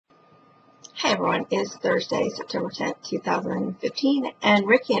Hi everyone, it's Thursday, September 10th, 2015, and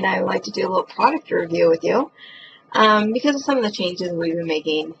Ricky and I would like to do a little product review with you because of some of the changes we've been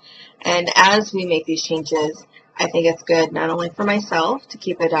making. And as we make these changes, I think it's good not only for myself to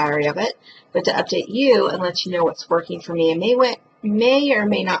keep a diary of it, but to update you and let you know what's working for me and may or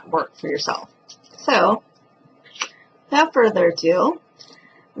may not work for yourself. So, without further ado,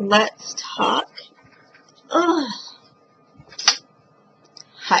 let's talk.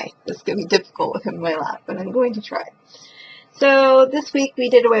 Hi, this is going to be difficult with him in my lap, but I'm going to try. So this week we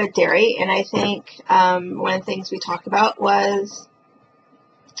did away with dairy, and I think one of the things we talked about was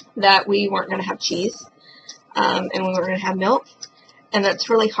that we weren't going to have cheese, and we weren't going to have milk, and that's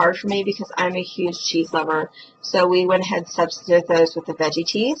really hard for me because I'm a huge cheese lover. So we went ahead and substituted those with the veggie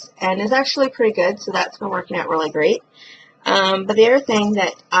cheese, and it's actually pretty good, so that's been working out really great. But the other thing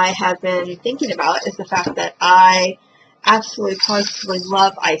that I have been thinking about is the fact that I absolutely positively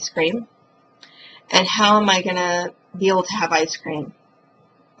love ice cream, and how am I going to be able to have ice cream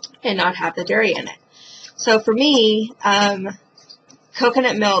and not have the dairy in it? So for me,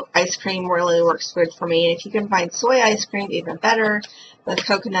 coconut milk ice cream really works good for me, and if you can find soy ice cream, even better, but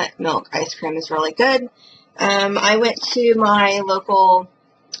coconut milk ice cream is really good. I went to my local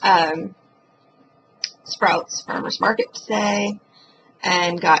Sprouts Farmers Market today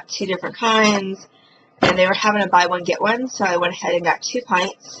and got two different kinds. And they were having a buy one, get one, so I went ahead and got 2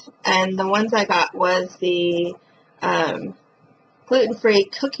 pints. And the ones I got was the gluten-free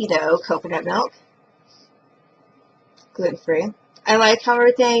cookie dough coconut milk. Gluten-free. I like how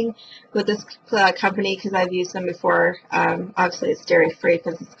everything with this company, because I've used them before. Obviously, it's dairy-free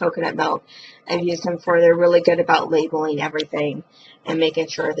because it's coconut milk. I've used them before. They're really good about labeling everything and making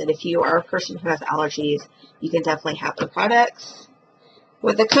sure that if you are a person who has allergies, you can definitely have the products.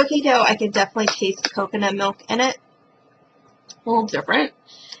 With the cookie dough, I can definitely taste coconut milk in it. A little different.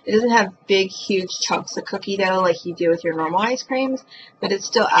 It doesn't have big, huge chunks of cookie dough like you do with your normal ice creams, but it's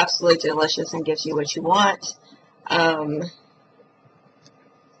still absolutely delicious and gives you what you want.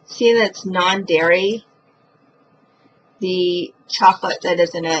 Seeing that it's non-dairy, the chocolate that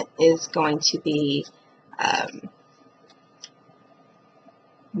is in it is going to be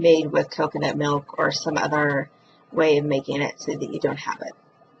made with coconut milk or some other way of making it so that you don't have it.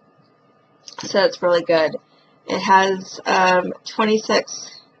 So it's really good. It has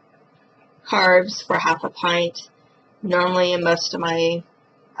 26 carbs for half a pint. Normally in most of my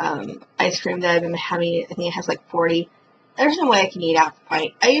ice cream that I've been having, I think it has like 40. There's no way I can eat half a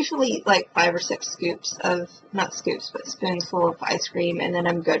pint. I usually eat like 5 or 6 scoops of, not scoops, but spoonful of ice cream, and then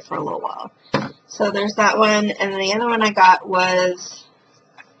I'm good for a little while. So there's that one, and then the other one I got was,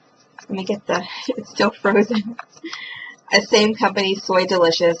 let me get the, it's still frozen. A same company, Soy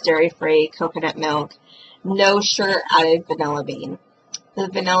Delicious, dairy-free, coconut milk, no sugar added vanilla bean. The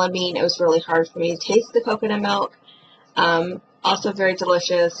vanilla bean, it was really hard for me to taste the coconut milk. Also very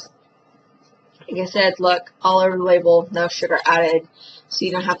delicious. Like I said, look, all over the label, no sugar added, so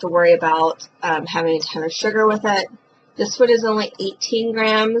you don't have to worry about having a ton of sugar with it. This one is only 18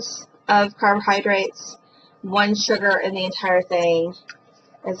 grams of carbohydrates, 1 sugar in the entire thing,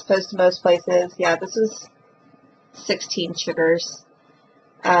 as opposed to most places. Yeah, this is 16 sugars,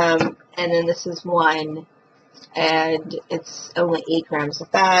 and then this is 1, and it's only 8 grams of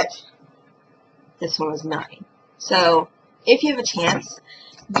fat. This one was 9. So if you have a chance,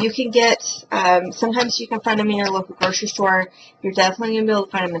 you can get, sometimes you can find them in your local grocery store. You're definitely going to be able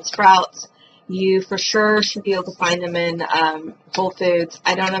to find them in Sprouts. You for sure should be able to find them in Whole Foods.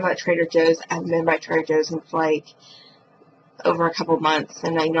 I don't know about Trader Joe's. I haven't been by Trader Joe's in like over a couple months,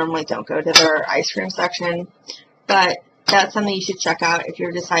 and I normally don't go to their ice cream section. But that's something you should check out if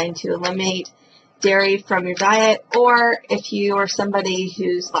you're deciding to eliminate dairy from your diet, or if you are somebody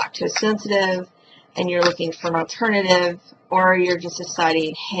who's lactose sensitive and you're looking for an alternative, or you're just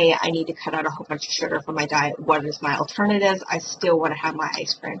deciding, hey, I need to cut out a whole bunch of sugar from my diet. What is my alternatives? I still want to have my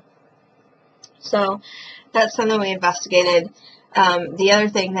ice cream. So that's something we investigated. The other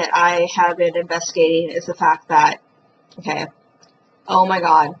thing that I have been investigating is the fact that, okay, oh my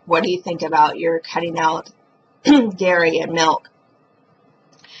God, what do you think about your cutting out dairy and milk?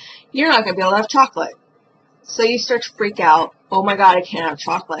 You're not going to be able to have chocolate. So you start to freak out. Oh my God, I can't have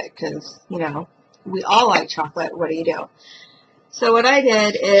chocolate because, you know, we all like chocolate. What do you do? So what I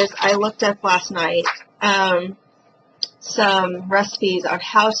did is I looked up last night some recipes on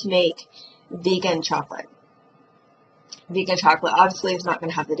how to make vegan chocolate. Vegan chocolate obviously is not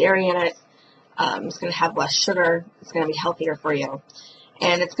going to have the dairy in it. It's going to have less sugar. It's going to be healthier for you.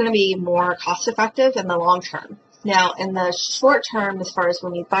 And it's going to be more cost effective in the long term. Now, in the short term, as far as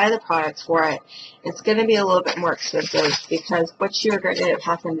when you buy the products for it, it's going to be a little bit more expensive because what you're going to end up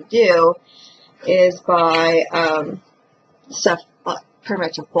having to do is buy stuff pretty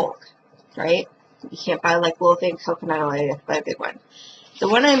much in bulk, right? You can't buy like little thing coconut oil, you have to buy a big one. The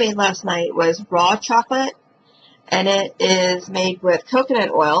one I made last night was raw chocolate, and it is made with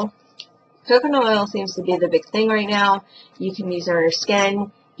coconut oil. Coconut oil seems to be the big thing right now. You can use it on your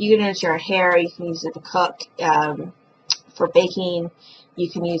skin, you can use it on your hair, you can use it to cook, for baking,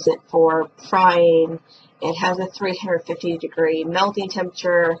 you can use it for frying. It has a 350 degree melting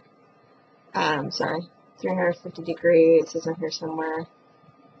temperature. 350 degrees, it says on here somewhere.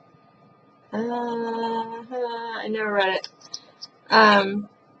 I never read it.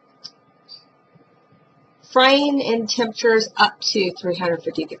 Frying in temperatures up to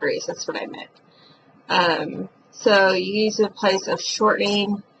 350 degrees, that's what I meant. So you use it in place of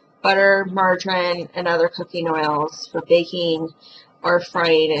shortening, butter, margarine, and other cooking oils for baking or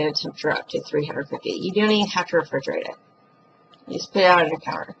frying at a temperature up to 350. You don't even have to refrigerate it. You just put it out on your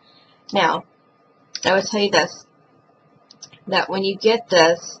counter. Now, I would tell you this, that when you get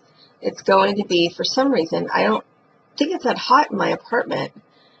this, it's going to be, for some reason, I don't think it's that hot in my apartment,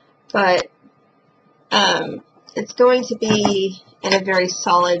 but it's going to be in a very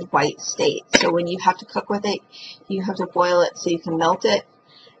solid white state. So when you have to cook with it, you have to boil it so you can melt it,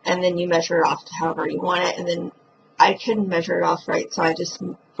 and then you measure it off to however you want it. And then I couldn't measure it off right, so I just,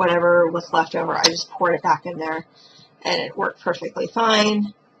 whatever was left over, I just poured it back in there, and it worked perfectly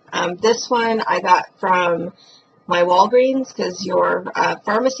fine. This one I got from my Walgreens, because your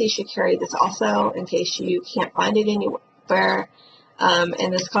pharmacy should carry this also in case you can't find it anywhere.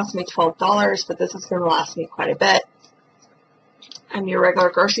 And this cost me $12, but this is going to last me quite a bit. Your regular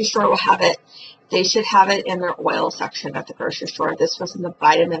grocery store will have it. They should have it in their oil section at the grocery store. This was in the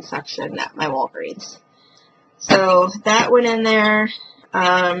vitamin section at my Walgreens. So that went in there.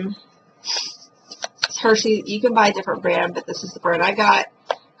 Hershey, you can buy a different brand, but this is the brand I got.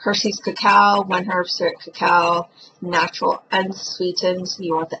 Hershey's Cacao, 100% cacao, natural, unsweetened.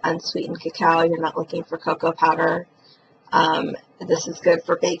 You want the unsweetened cacao. You're not looking for cocoa powder. This is good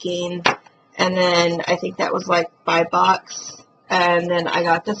for baking. And then I think that was like $5. And then I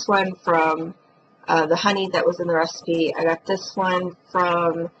got this one from the honey that was in the recipe. I got this one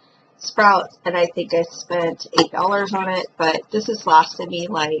from Sprouts, and I think I spent $8 on it. But this has lasted me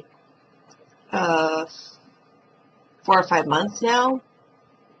like 4 or 5 months now.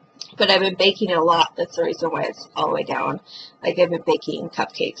 But I've been baking it a lot. That's the reason why it's all the way down. Like, I've been baking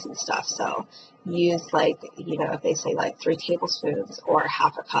cupcakes and stuff. So use, like, you know, if they say like 3 tablespoons or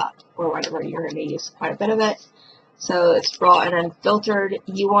half a cup or whatever, you're going to use quite a bit of it. So it's raw and unfiltered.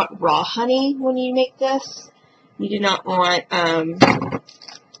 You want raw honey when you make this. You do not want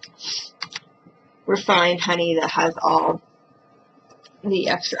refined honey that has all the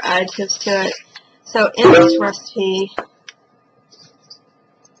extra additives to it. So in this recipe,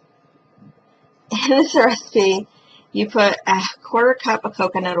 you put a 1/4 cup of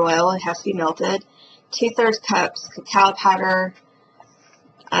coconut oil. It has to be melted. 2/3 cups cacao powder.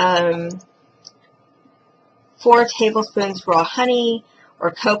 4 tablespoons raw honey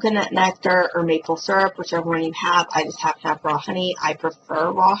or coconut nectar or maple syrup, whichever one you have. I just happen to have raw honey. I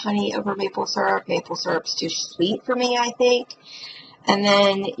prefer raw honey over maple syrup. Maple syrup's too sweet for me, I think. And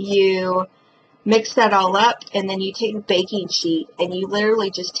then you mix that all up, and then you take a baking sheet, and you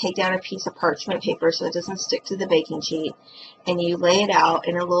literally just take down a piece of parchment paper so it doesn't stick to the baking sheet, and you lay it out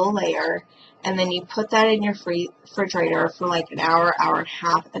in a little layer, and then you put that in your refrigerator for like an hour, hour and a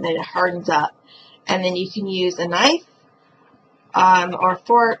half, and then it hardens up. And then you can use a knife or a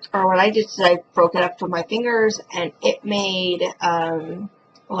fork, or what I did is I broke it up with my fingers, and it made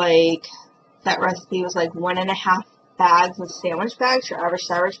like, that recipe was like 1.5 bags of sandwich bags, your average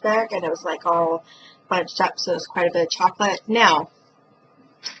sandwich bag, and it was like all bunched up, so it was quite a bit of chocolate. Now,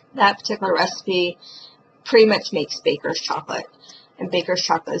 that particular recipe pretty much makes baker's chocolate, and baker's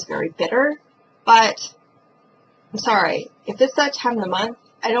chocolate is very bitter, but I'm sorry, if it's that time of the month,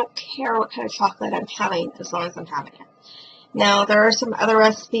 I don't care what kind of chocolate I'm having as long as I'm having it. Now, there are some other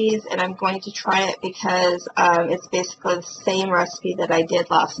recipes, and I'm going to try it because it's basically the same recipe that I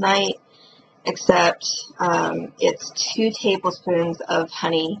did last night, except it's 2 tablespoons of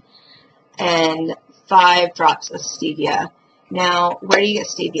honey and 5 drops of stevia. Now, where do you get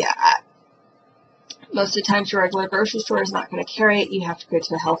stevia at? Most of the times your regular grocery store is not going to carry it. You have to go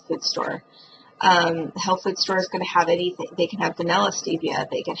to a health food store. The health food store is going to have anything. They can have vanilla stevia.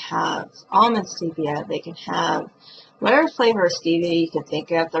 They can have almond stevia. They can have whatever flavor of stevia you can think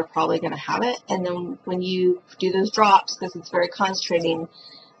of. They're probably going to have it. And then when you do those drops, because it's very concentrating,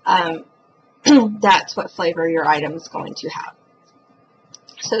 that's what flavor your item is going to have.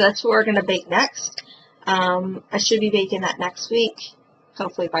 So that's what we're going to bake next. I should be baking that next week,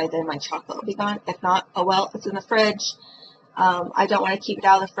 Hopefully by then my chocolate will be gone. If not, oh well, it's in the fridge. I don't want to keep it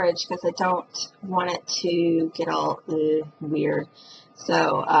out of the fridge because I don't want it to get all weird.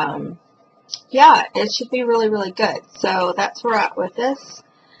 So, yeah, it should be really, really good. So that's where we're at with this.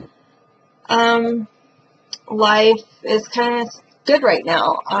 Life is kind of good right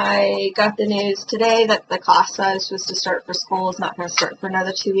now. I got the news today that the class I was supposed to start for school is not going to start for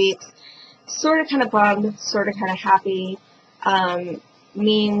another 2 weeks. Sort of kind of bummed, sort of kind of happy.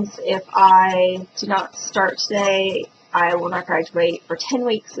 Means if I do not start today, I will not graduate for 10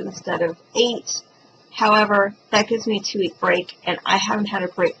 weeks instead of 8. However, that gives me a 2-week break, and I haven't had a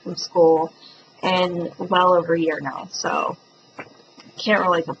break from school in well over a year now, so can't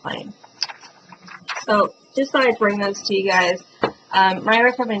really complain. So just thought I'd bring those to you guys. My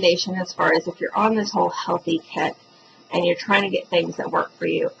recommendation as far as if you're on this whole healthy kick and you're trying to get things that work for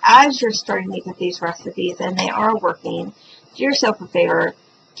you, as you're starting to get these recipes and they are working, do yourself a favor,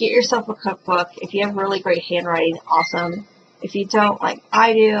 get yourself a cookbook. If you have really great handwriting, awesome. If you don't, like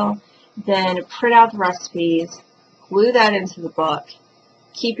I do, then print out the recipes, glue that into the book,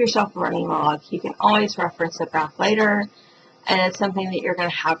 keep yourself a running log. You can always reference it back later, and it's something that you're going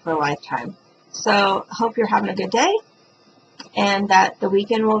to have for a lifetime. So, hope you're having a good day, and that the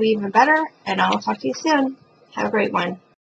weekend will be even better, and I'll talk to you soon. Have a great one.